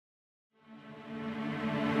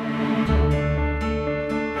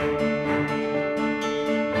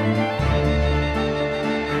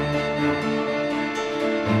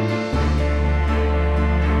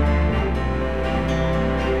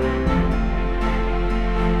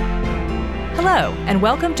Hello, and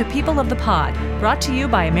welcome to People of the Pod, brought to you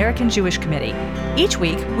by American Jewish Committee. Each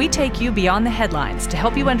week, we take you beyond the headlines to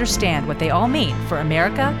help you understand what they all mean for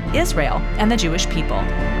America, Israel, and the Jewish people.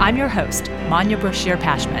 I'm your host, Manya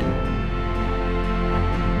Brashear-Pashman.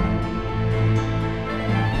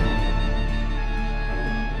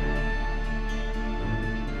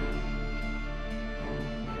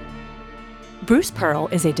 Bruce Pearl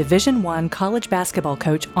is a Division I college basketball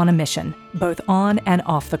coach on a mission, both on and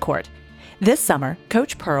off the court. This summer,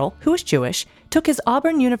 Coach Pearl, who is Jewish, took his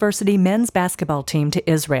Auburn University men's basketball team to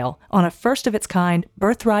Israel on a first-of-its-kind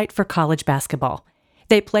birthright for college basketball.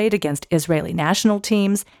 They played against Israeli national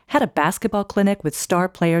teams, had a basketball clinic with star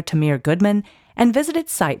player Tamir Goodman, and visited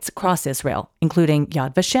sites across Israel, including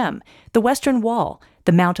Yad Vashem, the Western Wall,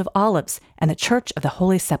 the Mount of Olives, and the Church of the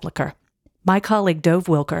Holy Sepulchre. My colleague Dov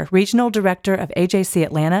Wilker, Regional Director of AJC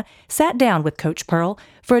Atlanta, sat down with Coach Pearl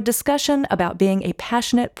for a discussion about being a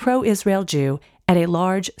passionate pro-Israel Jew at a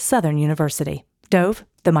large Southern university. Dov,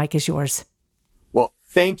 the mic is yours. Well,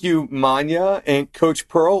 thank you, Manya, and Coach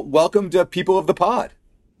Pearl. Welcome to People of the Pod.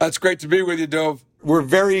 It's great to be with you, Dov. We're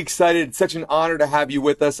very excited. It's such an honor to have you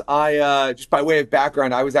with us. Just by way of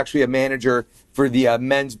background, I was actually a manager for the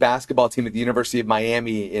men's basketball team at the University of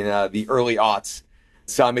Miami in the early aughts.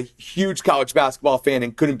 So I'm a huge college basketball fan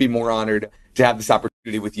and couldn't be more honored to have this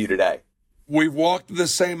opportunity with you today. We've walked the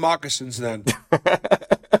same moccasins then.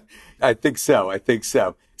 I think so.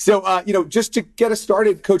 So, just to get us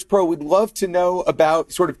started, Coach Pearl, we'd love to know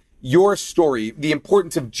about sort of your story, the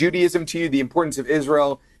importance of Judaism to you, the importance of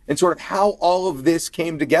Israel, and sort of how all of this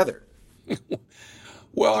came together.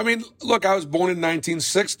 Well, I mean, look, I was born in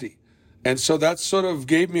 1960. And so that sort of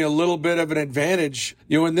gave me a little bit of an advantage,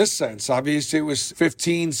 in this sense. Obviously, it was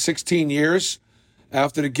 15, 16 years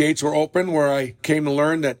after the gates were open where I came to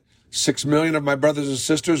learn that 6 million of my brothers and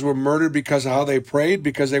sisters were murdered because of how they prayed,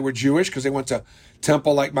 because they were Jewish, because they went to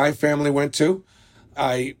temple like my family went to.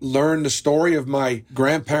 I learned the story of my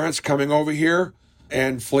grandparents coming over here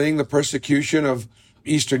and fleeing the persecution of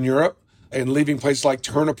Eastern Europe and leaving places like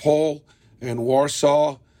Ternopil and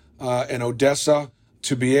Warsaw and Odessa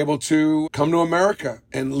to be able to come to America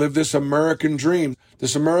and live this American dream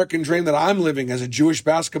that I'm living as a Jewish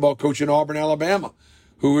basketball coach in Auburn, Alabama,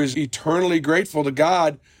 who is eternally grateful to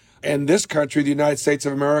God and this country, the United States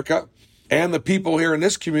of America, and the people here in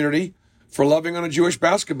this community for loving on a Jewish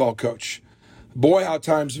basketball coach. Boy, how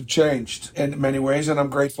times have changed in many ways, and I'm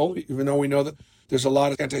grateful, even though we know that there's a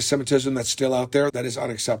lot of anti-Semitism that's still out there that is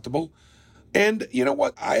unacceptable. And you know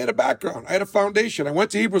what? I had a background. I had a foundation. I went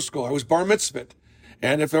to Hebrew school. I was bar mitzvahed.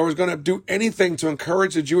 And if I was going to do anything to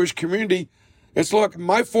encourage the Jewish community, it's, look,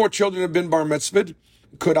 my 4 children have been bar mitzvahed.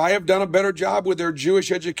 Could I have done a better job with their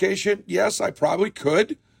Jewish education? Yes, I probably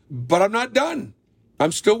could, but I'm not done.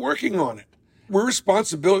 I'm still working on it. We're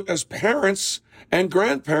responsible as parents and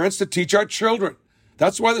grandparents to teach our children.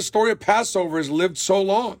 That's why the story of Passover has lived so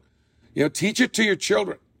long. Teach it to your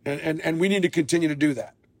children, and we need to continue to do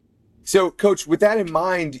that. So, Coach, with that in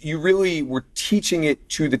mind, you really were teaching it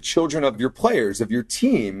to the children of your players, of your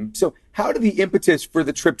team. So how did the impetus for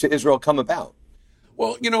the trip to Israel come about?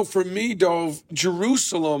 Well, for me, Dov,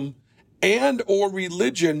 Jerusalem and or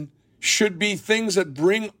religion should be things that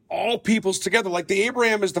bring all peoples together. Like the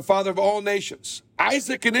Abraham is the father of all nations,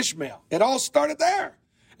 Isaac and Ishmael. It all started there.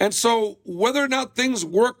 And so whether or not things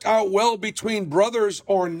worked out well between brothers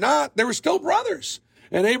or not, they were still brothers.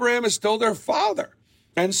 And Abraham is still their father.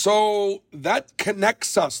 And so that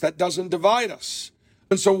connects us. That doesn't divide us.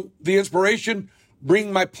 And so the inspiration,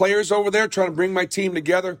 bring my players over there, trying to bring my team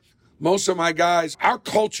together. Most of my guys, our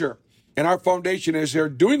culture and our foundation is they're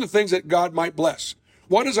doing the things that God might bless.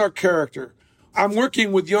 What is our character? I'm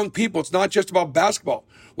working with young people. It's not just about basketball.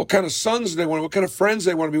 What kind of sons they want, what kind of friends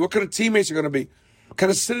they want to be, what kind of teammates they're going to be, what kind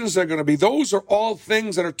of citizens they're going to be. Those are all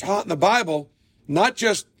things that are taught in the Bible, not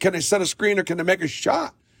just can they set a screen or can they make a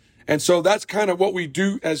shot. And so that's kind of what we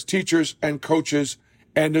do as teachers and coaches,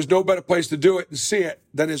 and there's no better place to do it and see it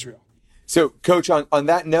than Israel. So, Coach, on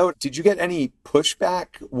that note, did you get any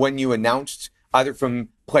pushback when you announced, either from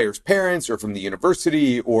players' parents or from the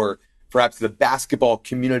university or perhaps the basketball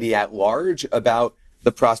community at large, about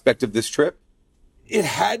the prospect of this trip? It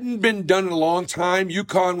hadn't been done in a long time.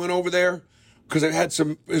 UConn went over there because it had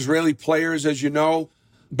some Israeli players, as you know,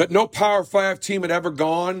 but no Power 5 team had ever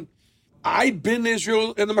gone. I'd been to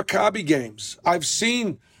Israel in the Maccabi games. I've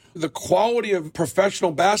seen the quality of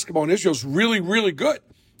professional basketball in Israel is really, really good.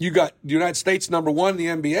 You got the United States #1 in the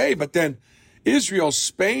NBA, but then Israel,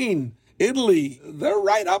 Spain, Italy, they're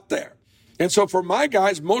right up there. And so for my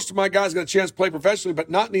guys, most of my guys got a chance to play professionally,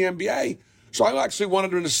 but not in the NBA. So I actually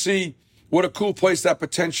wanted them to see what a cool place that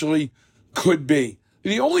potentially could be.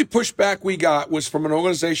 The only pushback we got was from an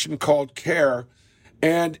organization called CARE,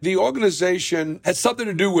 and the organization had something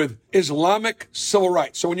to do with Islamic civil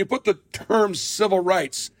rights. So when you put the term civil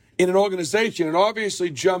rights in an organization, it obviously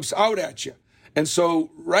jumps out at you. And so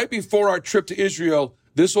right before our trip to Israel,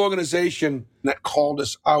 this organization that called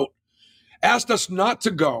us out asked us not to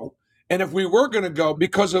go. And if we were going to go,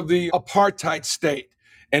 because of the apartheid state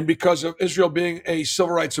and because of Israel being a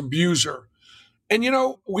civil rights abuser. And,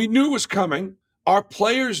 we knew it was coming. Our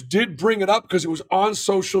players did bring it up because it was on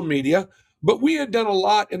social media, but we had done a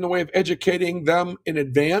lot in the way of educating them in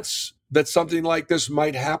advance that something like this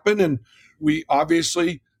might happen. And we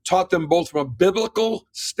obviously taught them both from a biblical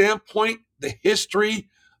standpoint, the history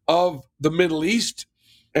of the Middle East,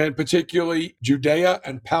 and particularly Judea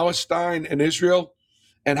and Palestine and Israel,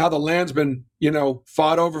 and how the land's been,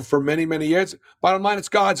 fought over for many, many years. Bottom line, it's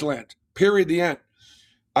God's land, period, the end.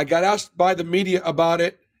 I got asked by the media about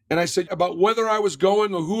it, and I said about whether I was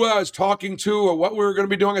going or who I was talking to or what we were going to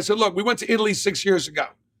be doing. I said, look, we went to Italy 6 years ago.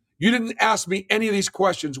 You didn't ask me any of these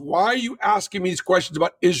questions. Why are you asking me these questions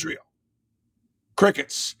about Israel?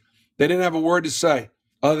 Crickets. They didn't have a word to say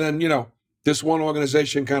other than, this one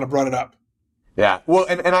organization kind of brought it up. Yeah. Well,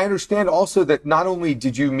 and I understand also that not only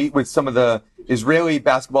did you meet with some of the Israeli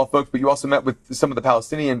basketball folks, but you also met with some of the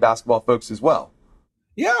Palestinian basketball folks as well.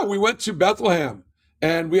 Yeah, we went to Bethlehem.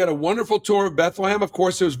 And we had a wonderful tour of Bethlehem. Of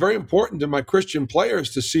course, it was very important to my Christian players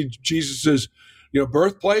to see Jesus's,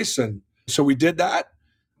 birthplace. And so we did that.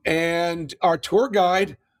 And our tour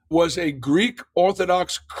guide was a Greek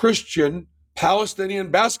Orthodox Christian Palestinian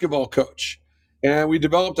basketball coach. And we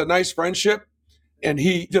developed a nice friendship, and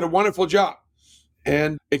he did a wonderful job.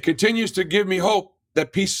 And it continues to give me hope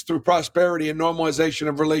that peace through prosperity and normalization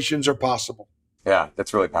of relations are possible. Yeah,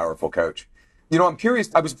 that's really powerful, Coach. I'm curious.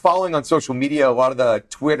 I was following on social media a lot of the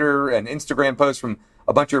Twitter and Instagram posts from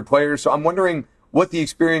a bunch of your players. So I'm wondering what the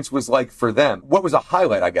experience was like for them. What was a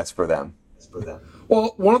highlight, I guess, for them?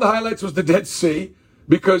 Well, one of the highlights was the Dead Sea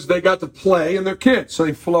because they got to play and they're kids. So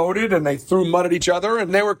they floated and they threw mud at each other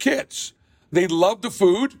and they were kids. They loved the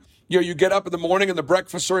food. You get up in the morning and the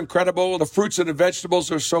breakfasts are incredible. The fruits and the vegetables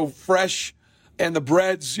are so fresh. And the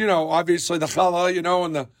breads, obviously the challah,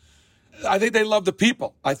 and I think they loved the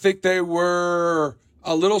people. I think they were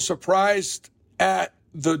a little surprised at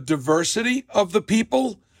the diversity of the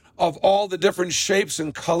people, of all the different shapes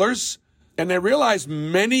and colors. And they realized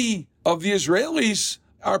many of the Israelis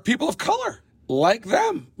are people of color, like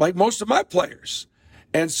them, like most of my players.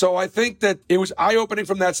 And so I think that it was eye-opening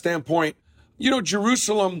from that standpoint.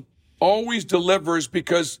 Jerusalem always delivers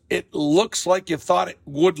because it looks like you thought it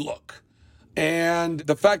would look. And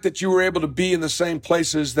the fact that you were able to be in the same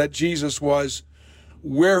places that Jesus was,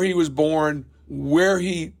 where he was born, where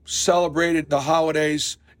he celebrated the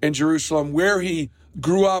holidays in Jerusalem, where he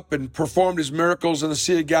grew up and performed his miracles in the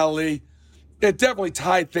Sea of Galilee, it definitely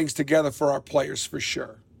tied things together for our players for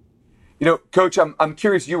sure. Coach, I'm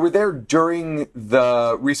curious, you were there during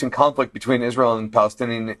the recent conflict between Israel and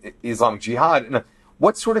Palestinian Islamic Jihad. And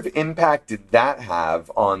what sort of impact did that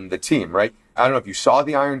have on the team, right? I don't know if you saw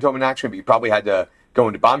the Iron Dome in action, but you probably had to go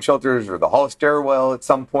into bomb shelters or the hall stairwell at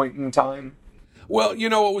some point in time. Well,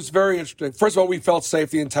 it was very interesting. First of all, we felt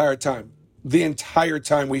safe the entire time. The entire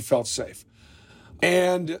time we felt safe.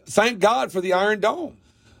 And thank God for the Iron Dome.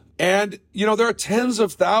 And, there are tens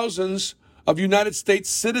of thousands of United States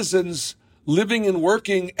citizens living and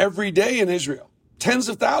working every day in Israel. Tens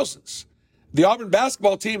of thousands. The Auburn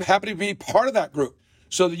basketball team happened to be part of that group.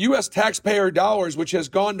 So the U.S. taxpayer dollars, which has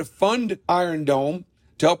gone to fund Iron Dome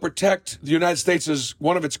to help protect the United States as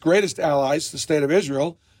one of its greatest allies, the state of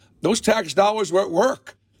Israel, those tax dollars were at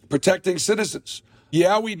work protecting citizens.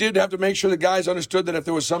 Yeah, we did have to make sure the guys understood that if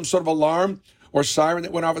there was some sort of alarm or siren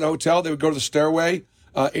that went off at the hotel, they would go to the stairway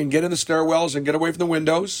and get in the stairwells and get away from the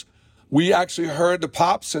windows. We actually heard the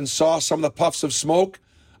pops and saw some of the puffs of smoke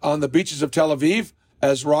on the beaches of Tel Aviv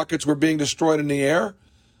as rockets were being destroyed in the air.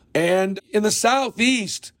 And in the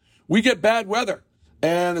southeast, we get bad weather.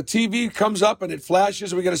 And the TV comes up and it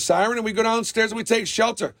flashes and we get a siren and we go downstairs and we take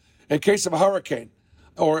shelter in case of a hurricane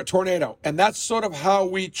or a tornado. And that's sort of how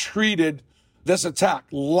we treated this attack.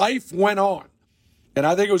 Life went on. And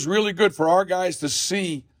I think it was really good for our guys to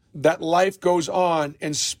see that life goes on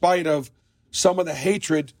in spite of some of the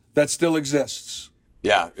hatred that still exists.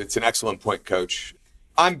 Yeah, it's an excellent point, Coach.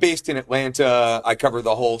 I'm based in Atlanta. I cover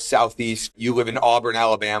the whole Southeast. You live in Auburn,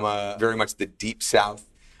 Alabama, very much the deep South.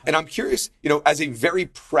 And I'm curious, as a very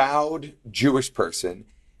proud Jewish person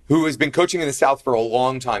who has been coaching in the South for a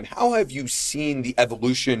long time, how have you seen the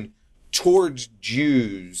evolution towards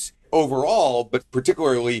Jews overall, but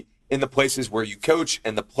particularly in the places where you coach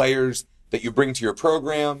and the players that you bring to your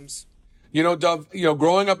programs? You know, Dov,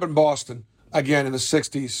 growing up in Boston, again in the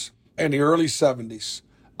 60s and the early 70s,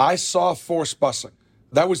 I saw forced busing.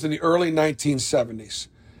 That was in the early 1970s.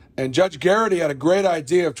 And Judge Garrity had a great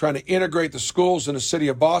idea of trying to integrate the schools in the city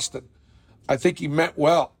of Boston. I think he meant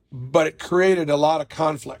well, but it created a lot of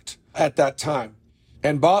conflict at that time.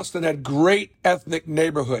 And Boston had great ethnic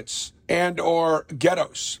neighborhoods and or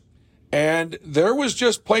ghettos. And there was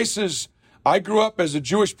just places, I grew up as a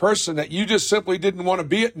Jewish person, that you just simply didn't want to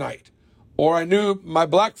be at night. Or I knew my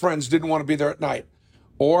black friends didn't want to be there at night.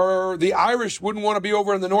 Or the Irish wouldn't want to be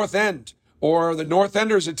over in the North End. Or the North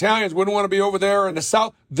Enders, Italians, wouldn't want to be over there in the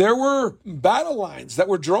South. There were battle lines that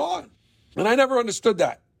were drawn. And I never understood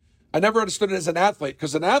that. I never understood it as an athlete.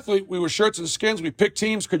 Because an athlete, we were shirts and skins. We picked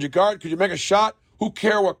teams. Could you guard? Could you make a shot? Who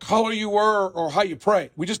cared what color you were or how you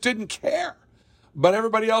prayed? We just didn't care. But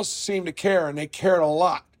everybody else seemed to care, and they cared a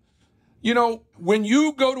lot. You know, when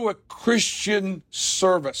you go to a Christian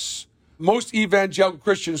service, most evangelical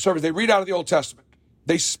Christian service, they read out of the Old Testament.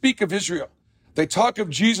 They speak of Israel. They talk of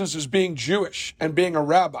Jesus as being Jewish and being a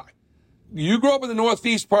rabbi. You grow up in the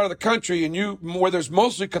northeast part of the country where there's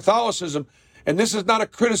mostly Catholicism, and this is not a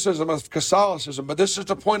criticism of Catholicism, but this is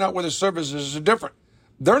to point out where the services are different.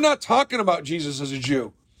 They're not talking about Jesus as a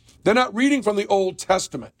Jew. They're not reading from the Old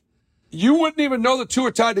Testament. You wouldn't even know the two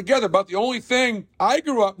are tied together, but the only thing I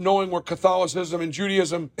grew up knowing where Catholicism and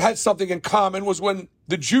Judaism had something in common was when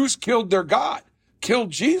the Jews killed their God,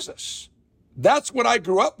 killed Jesus. That's what I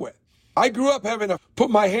grew up with. I grew up having to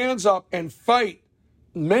put my hands up and fight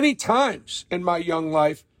many times in my young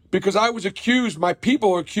life because I was accused, my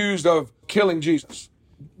people were accused of killing Jesus.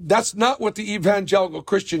 That's not what the evangelical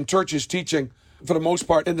Christian church is teaching for the most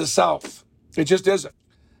part in the South. It just isn't.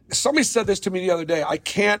 Somebody said this to me the other day. I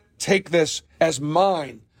can't take this as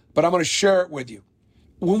mine, but I'm going to share it with you.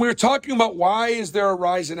 When we were talking about why is there a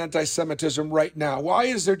rise in anti-Semitism right now? Why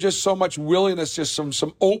is there just so much willingness, just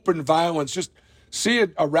some open violence? Just see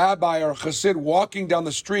a rabbi or a chassid walking down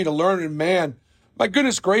the street, a learned man. My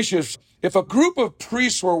goodness gracious, if a group of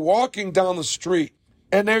priests were walking down the street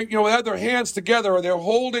and they had their hands together or they're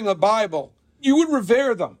holding a Bible, you would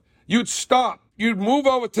revere them. You'd stop. You'd move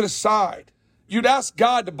over to the side. You'd ask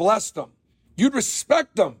God to bless them. You'd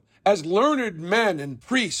respect them as learned men and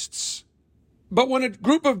priests. But when a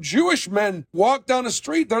group of Jewish men walk down the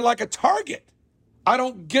street, they're like a target. I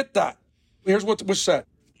don't get that. Here's what was said.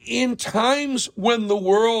 In times when the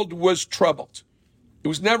world was troubled, it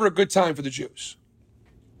was never a good time for the Jews.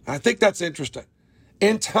 I think that's interesting.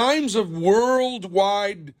 In times of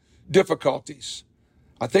worldwide difficulties,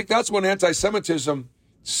 I think that's when anti-Semitism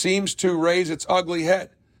seems to raise its ugly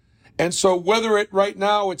head. And so whether right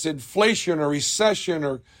now it's inflation or recession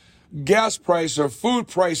or gas price or food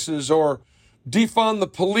prices or defund the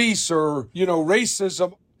police or,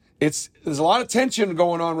 racism, there's a lot of tension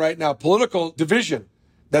going on right now, political division.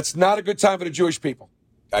 That's not a good time for the Jewish people.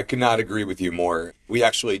 I could not agree with you more. We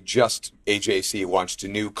actually AJC launched a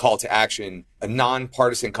new call to action, a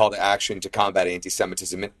nonpartisan call to action to combat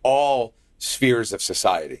anti-Semitism in all spheres of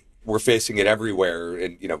society. We're facing it everywhere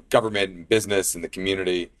in, government and business and the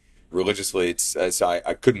community, religiously.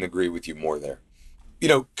 I couldn't agree with you more there.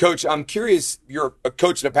 Coach, I'm curious, you're a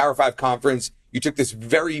coach at a Power 5 conference. You took this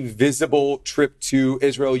very visible trip to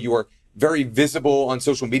Israel. You are very visible on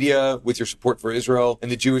social media with your support for Israel and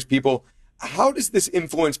the Jewish people. How does this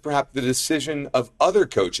influence perhaps the decision of other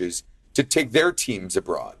coaches to take their teams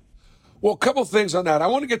abroad? Well, a couple of things on that. I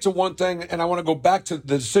want to get to one thing, and I want to go back to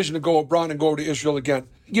the decision to go abroad and go to Israel again.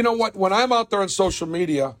 You know what? When I'm out there on social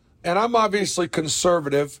media, and I'm obviously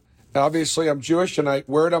conservative, obviously I'm Jewish, and I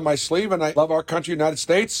wear it on my sleeve, and I love our country, United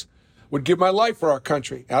States, would give my life for our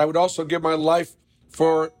country. And I would also give my life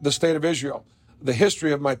for the state of Israel, the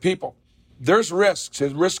history of my people. There's risks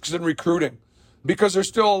in recruiting, because there's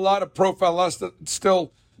still a lot of profiles that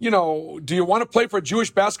still, do you want to play for a Jewish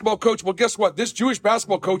basketball coach? Well, guess what? This Jewish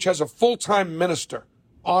basketball coach has a full-time minister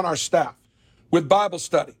on our staff with Bible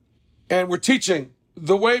study. And we're teaching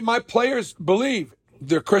the way my players believe.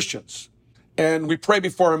 They're Christians. And we pray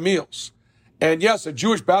before our meals. And yes, a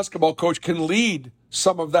Jewish basketball coach can lead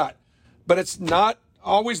some of that. But it's not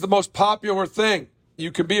always the most popular thing.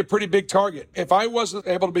 You can be a pretty big target. If I wasn't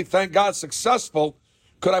able to be, thank God, successful,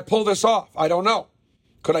 could I pull this off? I don't know.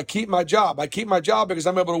 Could I keep my job? I keep my job because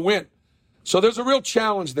I'm able to win. So there's a real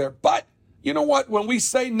challenge there. But you know what? When we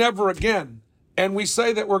say never again, and we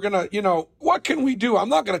say that we're going to, what can we do? I'm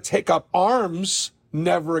not going to take up arms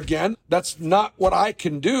never again. That's not what I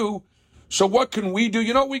can do. So what can we do?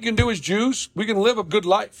 You know what we can do as Jews? We can live a good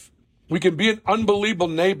life. We can be an unbelievable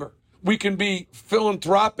neighbor. We can be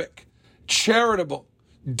philanthropic, charitable,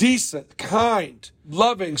 decent, kind,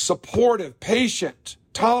 loving, supportive, patient.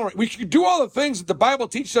 tolerant. We can do all the things that the Bible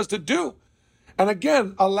teaches us to do. And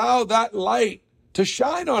again, allow that light to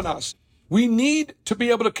shine on us. We need to be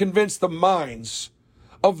able to convince the minds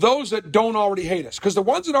of those that don't already hate us. Because the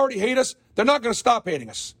ones that already hate us, they're not going to stop hating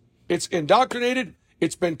us. It's indoctrinated.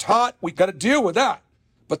 It's been taught. We got to deal with that.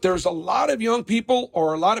 But there's a lot of young people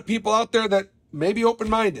or a lot of people out there that may be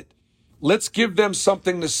open-minded. Let's give them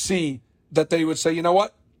something to see that they would say, you know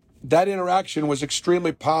what? That interaction was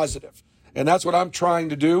extremely positive. And that's what I'm trying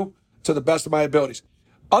to do to the best of my abilities.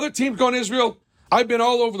 Other teams going to Israel, I've been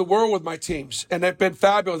all over the world with my teams, and they've been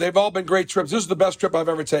fabulous. They've all been great trips. This is the best trip I've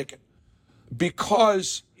ever taken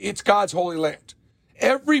because it's God's holy land.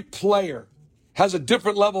 Every player has a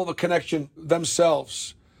different level of a connection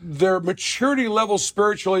themselves. Their maturity level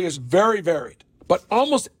spiritually is very varied, but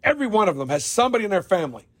almost every one of them has somebody in their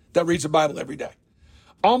family that reads the Bible every day.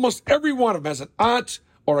 Almost every one of them has an aunt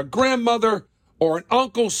or a grandmother or an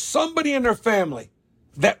uncle, somebody in their family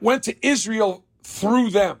that went to Israel through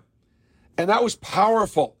them. And that was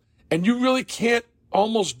powerful. And you really can't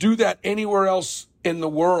almost do that anywhere else in the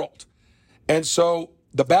world. And so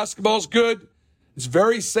the basketball's good. It's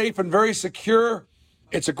very safe and very secure.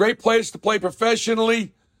 It's a great place to play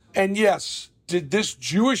professionally. And yes, did this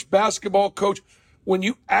Jewish basketball coach, when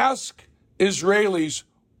you ask Israelis,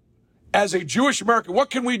 as a Jewish American, what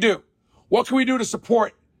can we do? What can we do to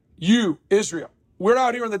support you, Israel? We're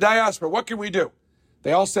out here in the diaspora. What can we do?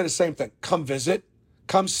 They all say the same thing. Come visit.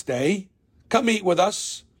 Come stay. Come eat with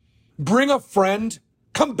us. Bring a friend.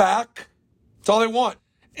 Come back. That's all they want.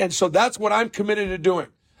 And so that's what I'm committed to doing.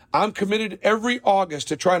 I'm committed every August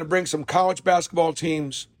to trying to bring some college basketball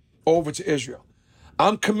teams over to Israel.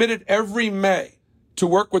 I'm committed every May to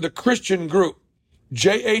work with a Christian group,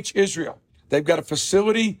 JH Israel. They've got a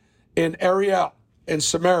facility in Ariel, in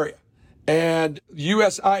Samaria, and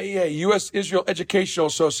USIEA, U.S. Israel Educational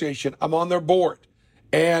Association. I'm on their board.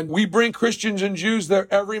 And we bring Christians and Jews there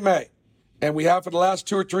every May. And we have for the last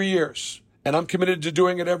 2 or 3 years. And I'm committed to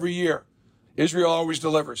doing it every year. Israel always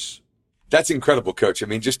delivers. That's incredible, Coach. I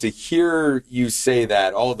mean, just to hear you say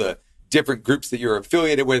that, all the different groups that you're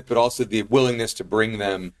affiliated with, but also the willingness to bring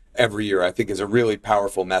them every year, I think is a really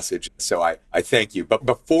powerful message. So I thank you. But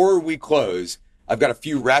before we close, I've got a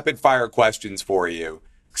few rapid fire questions for you.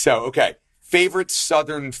 So, okay. Favorite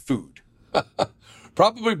Southern food?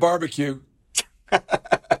 Probably barbecue.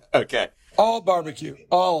 Okay. All barbecue.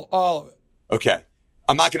 All of it. Okay.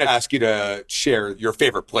 I'm not going to ask you to share your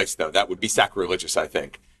favorite place, though. That would be sacrilegious, I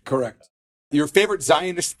think. Correct. Your favorite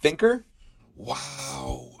Zionist thinker?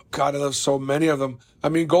 Wow. God, I love so many of them. I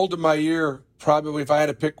mean, Golda Meir, probably if I had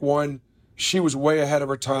to pick one, she was way ahead of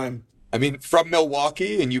her time. I mean, from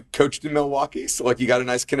Milwaukee, and you coached in Milwaukee, so like you got a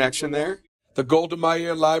nice connection there? The Golda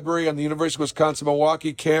Meir Library on the University of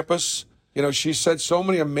Wisconsin-Milwaukee campus. You know, she said so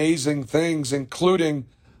many amazing things, including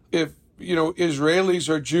if, Israelis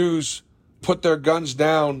or Jews put their guns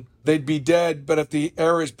down, they'd be dead. But if the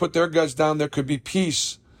Arabs put their guns down, there could be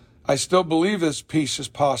peace. I still believe this peace is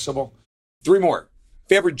possible. 3 more.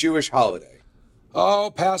 Favorite Jewish holiday?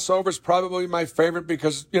 Oh, Passover's probably my favorite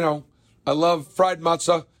because, I love fried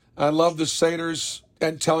matzah. I love the Seders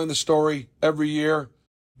and telling the story every year.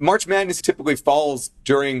 March Madness typically falls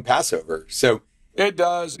during Passover, so... It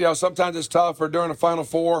does. Sometimes it's tough or during the Final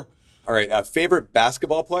Four. All right. Favorite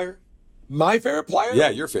basketball player? My favorite player? Yeah,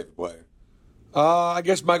 your favorite player. I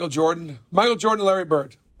guess Michael Jordan. Michael Jordan, Larry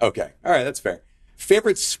Bird. Okay. All right. That's fair.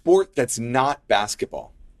 Favorite sport that's not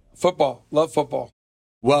basketball? Football. Love football.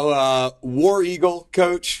 Well, War Eagle,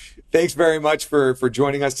 Coach, thanks very much for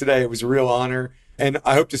joining us today. It was a real honor. And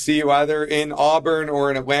I hope to see you either in Auburn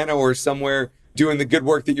or in Atlanta or somewhere doing the good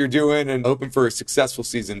work that you're doing, and hoping for a successful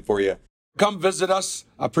season for you. Come visit us.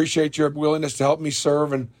 I appreciate your willingness to help me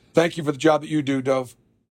serve, and thank you for the job that you do, Dove.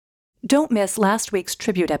 Don't miss last week's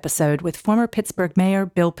tribute episode with former Pittsburgh Mayor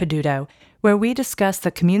Bill Peduto, where we discuss the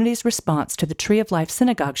community's response to the Tree of Life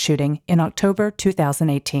synagogue shooting in October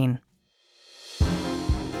 2018.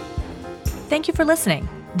 Thank you for listening.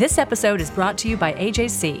 This episode is brought to you by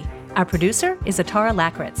AJC. Our producer is Atara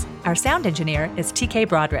Lakritz. Our sound engineer is TK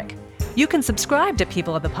Broderick. You can subscribe to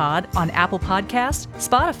People of the Pod on Apple Podcasts,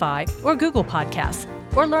 Spotify, or Google Podcasts,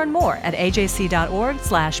 or learn more at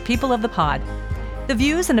ajc.org/peopleofthepod. The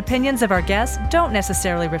views and opinions of our guests don't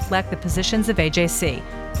necessarily reflect the positions of AJC.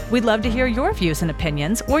 We'd love to hear your views and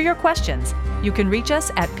opinions or your questions. You can reach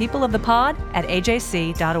us at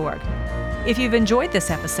peopleofthepod@ajc.org. If you've enjoyed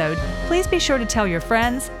this episode, please be sure to tell your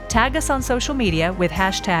friends, tag us on social media with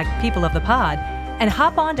 #PeopleOfThePod, and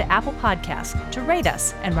hop on to Apple Podcasts to rate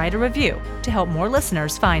us and write a review to help more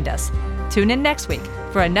listeners find us. Tune in next week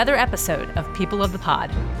for another episode of People of the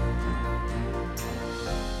Pod.